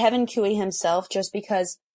 But Kevin Cooey himself, just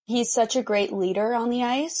because he's such a great leader on the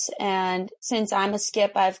ice, and since I'm a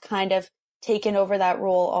skip, I've kind of taken over that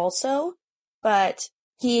role also. But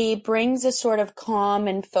he brings a sort of calm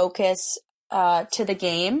and focus to the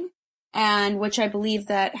game, and which I believe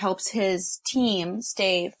that helps his team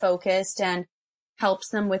stay focused and helps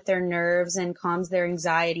them with their nerves and calms their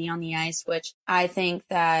anxiety on the ice, which I think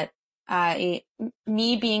that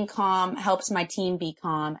me being calm helps my team be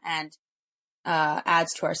calm and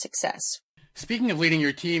adds to our success. Speaking of leading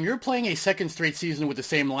your team, you're playing a second straight season with the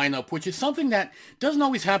same lineup, which is something that doesn't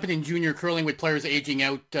always happen in junior curling with players aging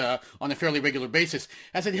out on a fairly regular basis.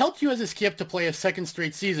 Has it helped you as a skip to play a second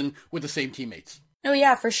straight season with the same teammates? Oh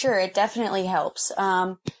yeah, for sure. It definitely helps.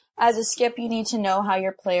 As a skip, you need to know how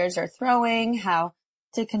your players are throwing, how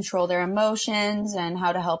to control their emotions, and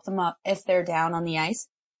how to help them up if they're down on the ice,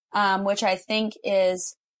 which I think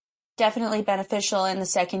is definitely beneficial in the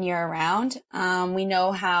second year around. We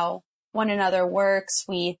know how one another works.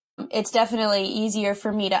 It's definitely easier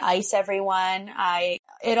for me to ice everyone.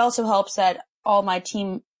 It also helps that all my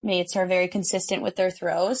teammates are very consistent with their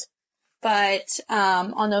throws. But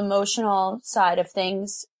on the emotional side of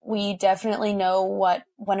things, we definitely know what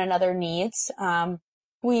one another needs.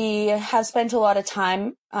 We have spent a lot of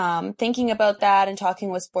time thinking about that and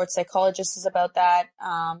talking with sports psychologists about that.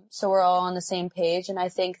 So we're all on the same page. And I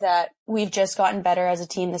think that we've just gotten better as a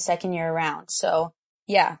team the second year around. So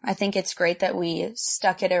yeah, I think it's great that we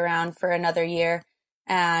stuck it around for another year,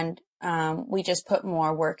 and we just put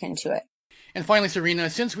more work into it. And finally, Serena,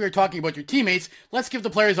 since we are talking about your teammates, let's give the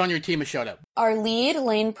players on your team a shout out. Our lead,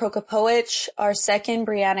 Lane Prokopowicz, our second,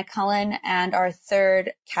 Brianna Cullen, and our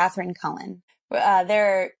third, Catherine Cullen.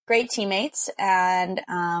 They're great teammates, and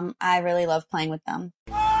I really love playing with them.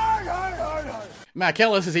 Mac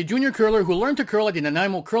Ellis is a junior curler who learned to curl at the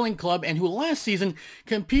Nanaimo Curling Club and who last season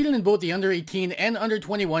competed in both the Under-18 and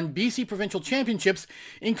Under-21 BC Provincial Championships,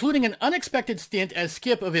 including an unexpected stint as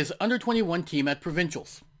skip of his Under-21 team at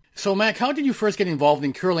Provincials. So Mac, how did you first get involved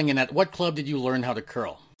in curling, and at what club did you learn how to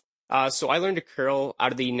curl? So I learned to curl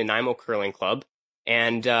out of the Nanaimo Curling Club,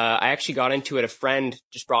 and I actually got into it. A friend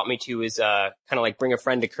just brought me to his kind of like Bring a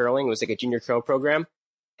Friend to Curling. It was like a junior curl program.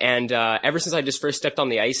 And ever since I just first stepped on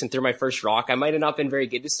the ice and threw my first rock, I might have not been very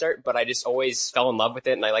good to start, but I just always fell in love with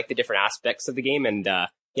it, and I like the different aspects of the game. And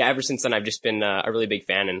ever since then, I've just been a really big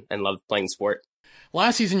fan and loved playing the sport.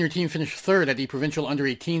 Last season, your team finished third at the Provincial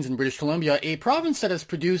Under-18s in British Columbia, a province that has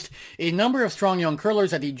produced a number of strong young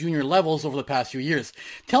curlers at the junior levels over the past few years.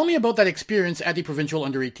 Tell me about that experience at the Provincial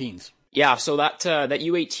Under-18s. Yeah, so that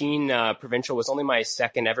U18 Provincial was only my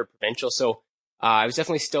second ever Provincial, so I was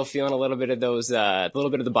definitely still feeling a little bit of those, a little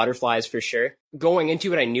bit of the butterflies for sure. Going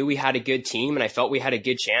into it, I knew we had a good team, and I felt we had a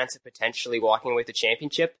good chance of potentially walking away with the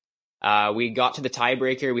championship. We got to the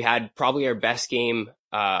tiebreaker. We had probably our best game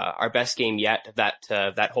yet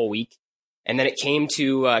that whole week, and then it came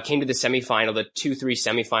to the semifinal, the 2-3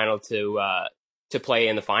 semifinal to play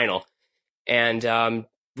in the final, and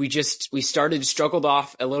we struggled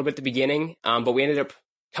off a little bit at the beginning, but we ended up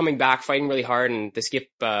coming back, fighting really hard, and the skip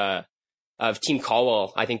of Team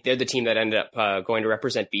Caldwell, I think they're the team that ended up going to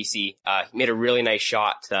represent BC. Made a really nice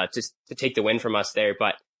shot to take the win from us there,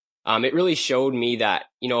 but it really showed me that,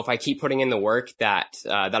 if I keep putting in the work, that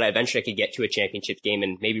I eventually could get to a championship game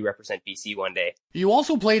and maybe represent BC one day. You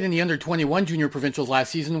also played in the under-21 junior provincials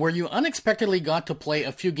last season, where you unexpectedly got to play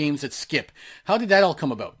a few games at skip. How did that all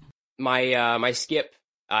come about? My skip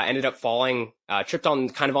ended up falling, tripped on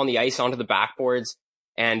the ice onto the backboards,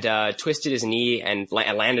 and twisted his knee and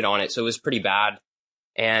landed on it. So it was pretty bad.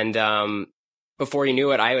 And before you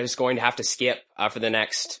knew it, I was going to have to skip for the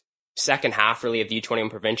next second half, really, of the U21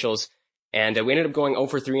 provincials. And we ended up going 0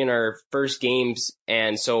 for 3 in our first games.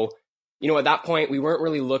 And so, at that point, we weren't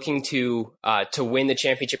really looking to win the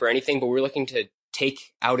championship or anything, but we were looking to take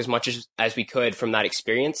out as much as we could from that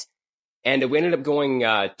experience. And we ended up going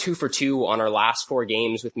 2 for 2 on our last 4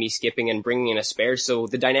 games with me skipping and bringing in a spare. So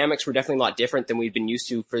the dynamics were definitely a lot different than we've been used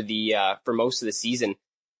to for most of the season.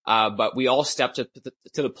 But we all stepped up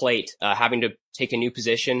to the plate, having to take a new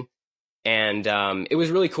position. And it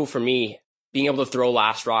was really cool for me being able to throw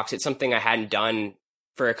last rocks. It's something I hadn't done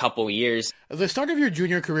for a couple years. The start of your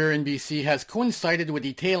junior career in BC has coincided with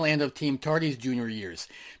the tail end of Team Tardy's junior years.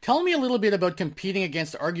 Tell me a little bit about competing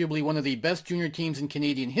against arguably one of the best junior teams in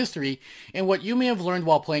Canadian history and what you may have learned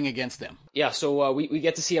while playing against them. Yeah, so we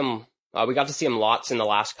get to see them. We got to see them lots in the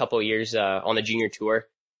last couple of years on the junior tour.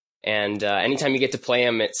 And anytime you get to play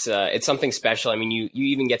them, it's something special. I mean, you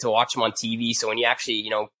even get to watch them on TV. So when you actually,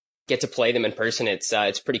 get to play them in person,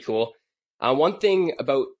 it's pretty cool. One thing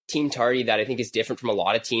about Team Tardy that I think is different from a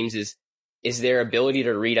lot of teams is their ability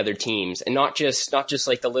to read other teams, and not just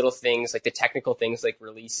like the little things, like the technical things like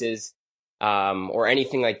releases, or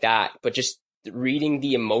anything like that, but just reading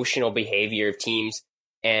the emotional behavior of teams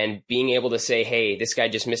and being able to say, hey, this guy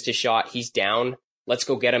just missed his shot. He's down. Let's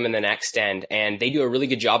go get him in the next end. And they do a really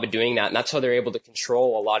good job of doing that. And that's how they're able to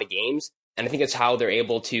control a lot of games. And I think it's how they're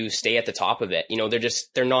able to stay at the top of it.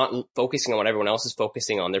 They're not focusing on what everyone else is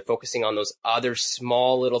focusing on. They're focusing on those other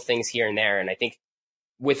small little things here and there. And I think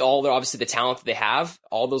with all obviously the talent that they have,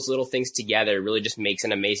 all those little things together really just makes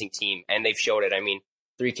an amazing team. And they've showed it. I mean,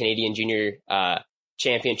 3 Canadian junior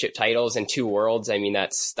championship titles and 2 worlds. I mean,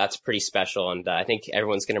 that's pretty special. And I think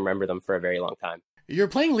everyone's going to remember them for a very long time. You're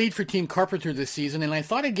playing lead for Team Carpenter this season, and I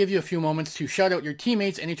thought I'd give you a few moments to shout out your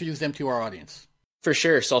teammates and introduce them to our audience. For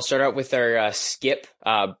sure. So I'll start out with our skip,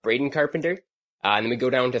 Braden Carpenter. And then we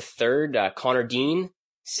go down to third, Connor Dean.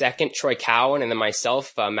 Second, Troy Cowan. And then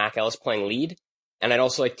myself, Mac Ellis, playing lead. And I'd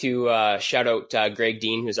also like to shout out Greg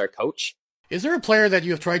Dean, who's our coach. Is there a player that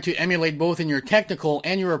you have tried to emulate both in your technical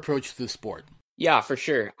and your approach to the sport? Yeah, for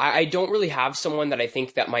sure. I don't really have someone that I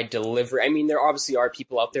think that my delivery... I mean, there obviously are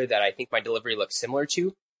people out there that I think my delivery looks similar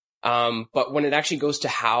to. But when it actually goes to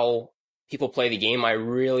how people play the game, I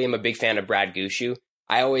really am a big fan of Brad Gushue.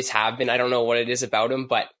 I always have been. I don't know what it is about him,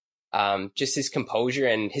 but just his composure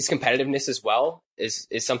and his competitiveness as well is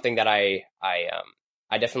something that I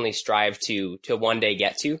definitely strive to one day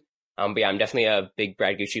get to. But yeah, I'm definitely a big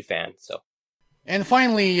Brad Gushue fan. So. And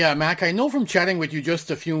finally, Mac, I know from chatting with you just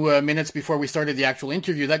a few minutes before we started the actual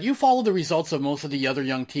interview that you follow the results of most of the other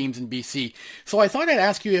young teams in BC. So I thought I'd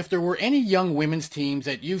ask you if there were any young women's teams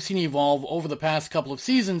that you've seen evolve over the past couple of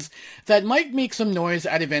seasons that might make some noise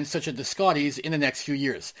at events such as the Scotties in the next few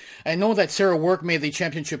years. I know that Sarah Work made the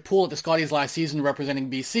championship pool at the Scotties last season representing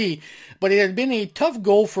BC, but it had been a tough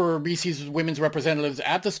go for BC's women's representatives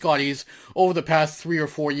at the Scotties over the past 3 or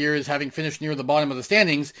 4 years, having finished near the bottom of the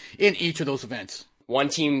standings in each of those events. One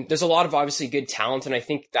team, there's a lot of obviously good talent, and I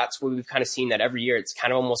think that's what we've kind of seen that every year. It's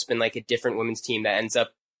kind of almost been like a different women's team that ends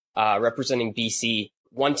up representing BC.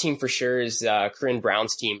 One team for sure is Corinne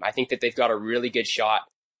Brown's team. I think that they've got a really good shot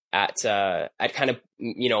at kind of,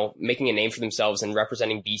 making a name for themselves and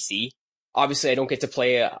representing BC. Obviously, I don't get to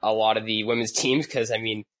play a lot of the women's teams because, I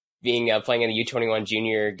mean, being playing in the U21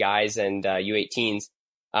 junior guys and U18s,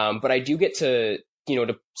 but I do get to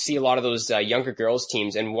see a lot of those younger girls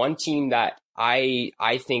teams. And one team that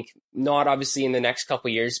I think, not obviously in the next couple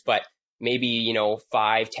of years, but maybe,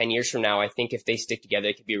 5-10 years from now, I think if they stick together,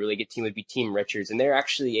 it could be a really good team, would be Team Richards. And they're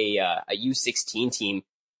actually a U16 team,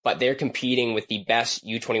 but they're competing with the best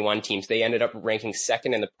U21 teams. They ended up ranking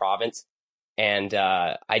second in the province. And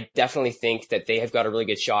I definitely think that they have got a really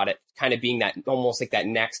good shot at kind of being that, almost like that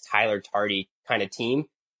next Tyler Tardy kind of team.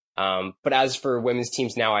 But as for women's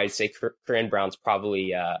teams now, I'd say Corinne Brown's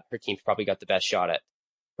probably, her team's probably got the best shot at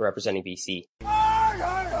representing BC.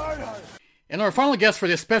 And our final guest for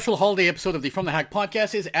this special holiday episode of the From the Hack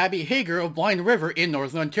podcast is Abby Hager of Blind River in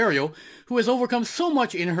Northern Ontario, who has overcome so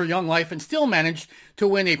much in her young life and still managed to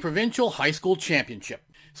win a provincial high school championship.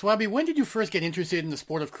 So Abby, when did you first get interested in the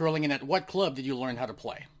sport of curling, and at what club did you learn how to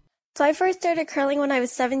play? So I first started curling when I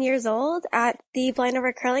was 7 years old at the Blind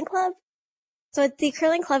River Curling Club. So it's the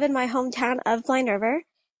curling club in my hometown of Blind River.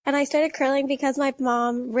 And I started curling because my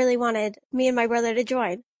mom really wanted me and my brother to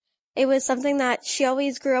join. It was something that she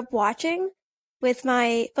always grew up watching with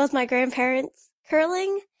both my grandparents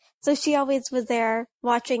curling. So she always was there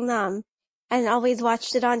watching them and always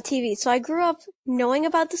watched it on TV. So I grew up knowing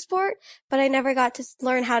about the sport, but I never got to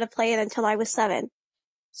learn how to play it until I was 7.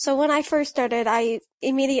 So when I first started, I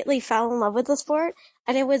immediately fell in love with the sport,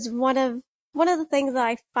 and it was one of the things that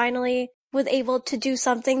I finally was able to do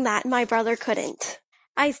something that my brother couldn't.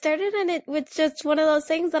 I started, and it was just one of those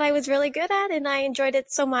things that I was really good at, and I enjoyed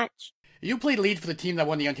it so much. You played lead for the team that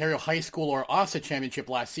won the Ontario High School or OSSA championship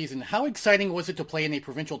last season. How exciting was it to play in a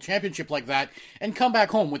provincial championship like that and come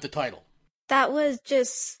back home with the title? That was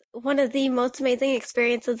just one of the most amazing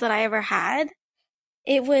experiences that I ever had.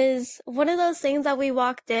 It was one of those things that we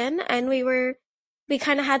walked in and we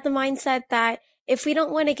kind of had the mindset that if we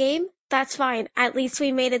don't win a game, that's fine. At least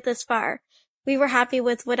we made it this far. We were happy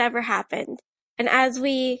with whatever happened. And as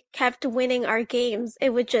we kept winning our games, it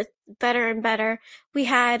was just better and better. We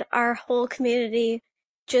had our whole community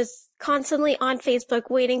just constantly on Facebook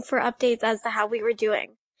waiting for updates as to how we were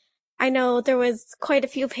doing. I know there was quite a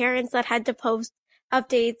few parents that had to post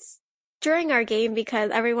updates during our game because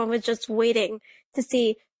everyone was just waiting to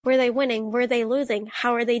see, were they winning? Were they losing?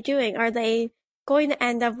 How are they doing? Are they going to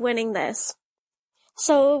end up winning this?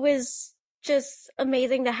 So it was just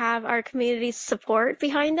amazing to have our community's support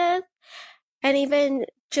behind us. And even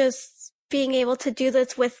just being able to do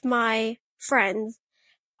this with my friends.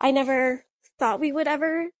 I never thought we would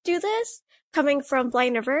ever do this. Coming from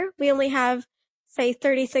Blind River, we only have, say,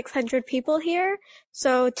 3,600 people here.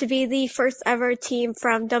 So to be the first ever team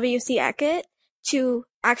from WC Eckett to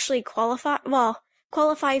actually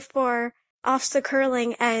qualify for OFSA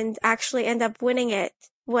curling and actually end up winning it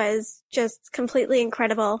was just completely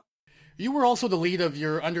incredible. You were also the lead of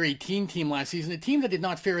your under-18 team last season, a team that did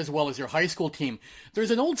not fare as well as your high school team.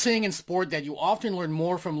 There's an old saying in sport that you often learn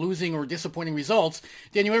more from losing or disappointing results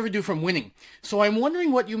than you ever do from winning. So I'm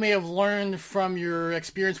wondering what you may have learned from your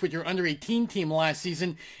experience with your under-18 team last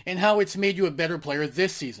season and how it's made you a better player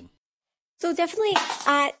this season. So definitely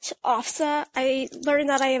at OFSA, I learned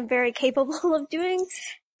that I am very capable of doing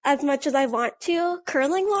as much as I want to,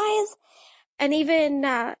 curling-wise. And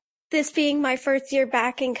even this being my first year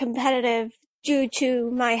back in competitive due to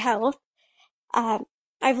my health,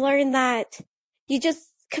 I've learned that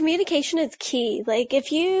communication is key. Like,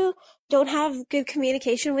 if you don't have good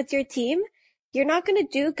communication with your team, you're not going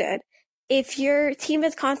to do good. If your team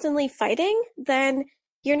is constantly fighting, then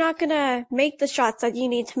you're not going to make the shots that you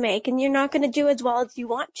need to make, and you're not going to do as well as you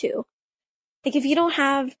want to. Like, if you don't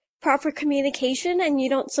have proper communication and you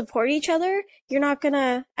don't support each other, you're not going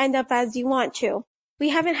to end up as you want to. We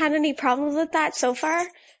haven't had any problems with that so far.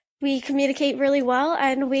 We communicate really well,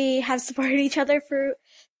 and we have supported each other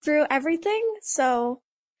through everything. So,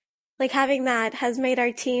 like, having that has made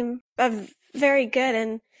our team very good,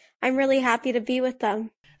 and I'm really happy to be with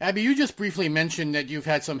them. Abby, you just briefly mentioned that you've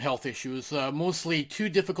had some health issues, mostly 2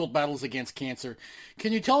 difficult battles against cancer.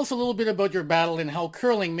 Can you tell us a little bit about your battle and how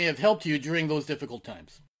curling may have helped you during those difficult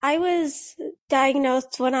times? I was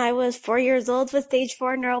diagnosed when I was 4 years old with stage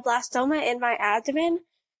 4 neuroblastoma in my abdomen.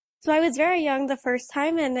 So I was very young the first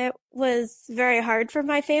time, and it was very hard for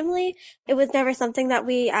my family. It was never something that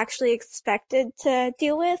we actually expected to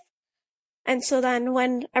deal with. And so then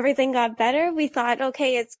when everything got better, we thought,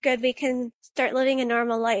 okay, it's good, we can start living a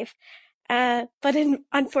normal life.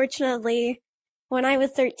 Unfortunately, when I was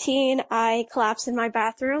 13, I collapsed in my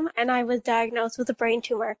bathroom and I was diagnosed with a brain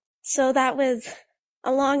tumor. So that was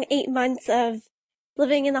a long 8 months of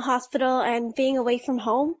living in the hospital and being away from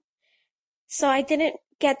home. So I didn't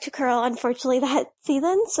get to curl, unfortunately, that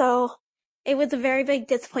season. So it was a very big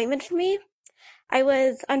disappointment for me. I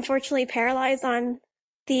was unfortunately paralyzed on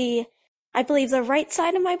the right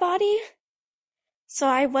side of my body. So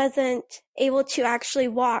I wasn't able to actually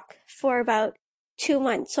walk for about 2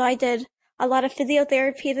 months. So I did a lot of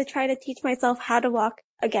physiotherapy to try to teach myself how to walk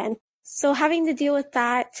again. So having to deal with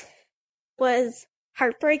that was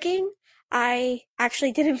heartbreaking. I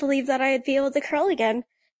actually didn't believe that I'd be able to curl again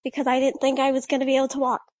because I didn't think I was going to be able to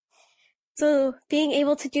walk. So being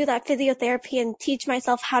able to do that physiotherapy and teach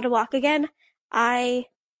myself how to walk again, I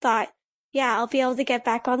thought, yeah, I'll be able to get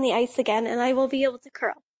back on the ice again and I will be able to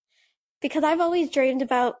curl. Because I've always dreamed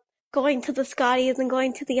about going to the Scotties and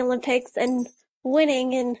going to the Olympics and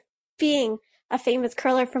winning and being a famous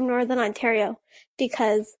curler from Northern Ontario,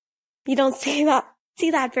 because you don't see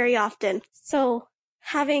that very often. So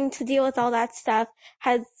having to deal with all that stuff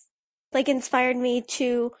has inspired me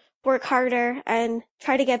to work harder and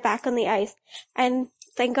try to get back on the ice. And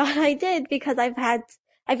thank God I did, because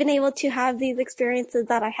I've been able to have these experiences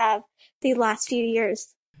that I have these last few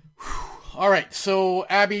years. All right, so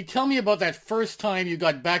Abby, tell me about that first time you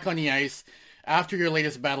got back on the ice after your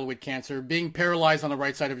latest battle with cancer, being paralyzed on the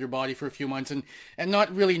right side of your body for a few months and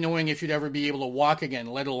not really knowing if you'd ever be able to walk again,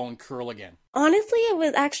 let alone curl again. Honestly, it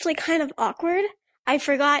was actually kind of awkward. I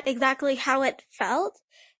forgot exactly how it felt,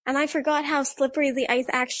 and I forgot how slippery the ice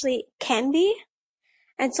actually can be.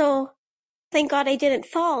 And so, thank God I didn't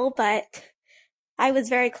fall, but I was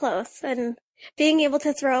very close. And being able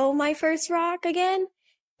to throw my first rock again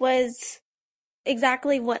was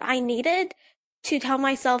exactly what I needed to tell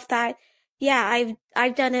myself that, yeah,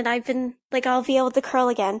 I've done it. I'll be able to curl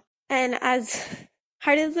again. And as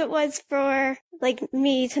hard as it was for,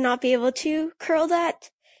 me to not be able to curl that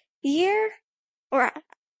year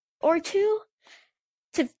or two,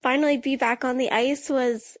 to finally be back on the ice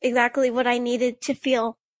was exactly what I needed to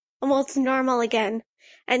feel almost normal again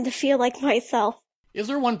and to feel like myself. Is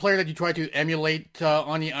there one player that you try to emulate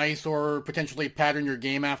on the ice or potentially pattern your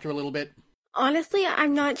game after a little bit? Honestly,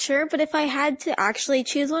 I'm not sure, but if I had to actually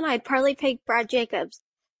choose one, I'd probably pick Brad Jacobs.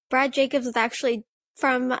 Brad Jacobs is actually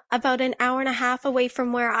from about an hour and a half away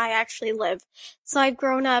from where I actually live. So I've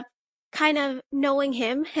grown up kind of knowing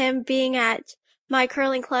him being at my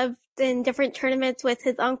curling club in different tournaments with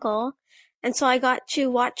his uncle. And so I got to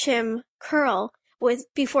watch him curl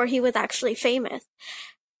before he was actually famous.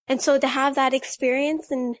 And so to have that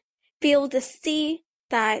experience and be able to see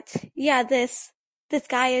that, yeah, this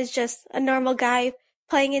guy is just a normal guy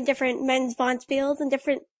playing in different men's bonspiels and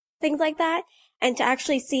different things like that. And to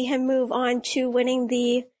actually see him move on to winning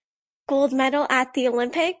the gold medal at the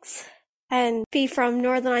Olympics and be from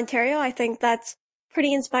Northern Ontario, I think that's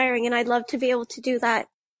pretty inspiring. And I'd love to be able to do that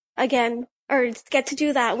again, or get to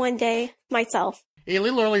do that one day myself. A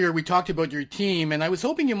little earlier, we talked about your team, and I was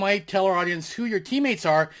hoping you might tell our audience who your teammates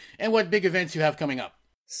are and what big events you have coming up.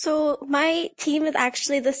 So my team is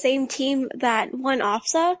actually the same team that won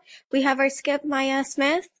OFSA. We have our skip, Maya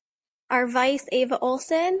Smith, our vice, Ava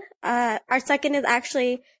Olsen. Our second is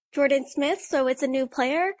actually Jordan Smith, so it's a new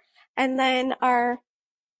player. And then our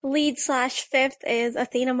lead/fifth is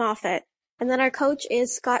Athena Moffat. And then our coach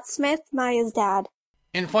is Scott Smith, Maya's dad.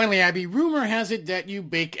 And finally, Abby, rumor has it that you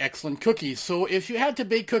bake excellent cookies. So if you had to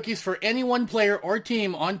bake cookies for any one player or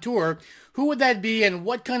team on tour, who would that be and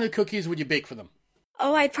what kind of cookies would you bake for them?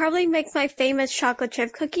 Oh, I'd probably make my famous chocolate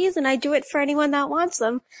chip cookies, and I do it for anyone that wants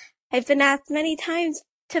them. I've been asked many times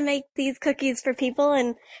to make these cookies for people,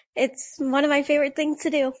 and it's one of my favorite things to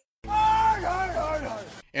do.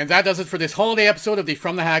 And that does it for this holiday episode of the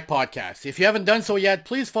From the Hack podcast. If you haven't done so yet,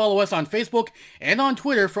 please follow us on Facebook and on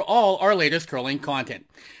Twitter for all our latest curling content.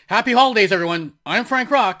 Happy holidays, everyone. I'm Frank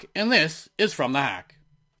Rock, and this is From the Hack.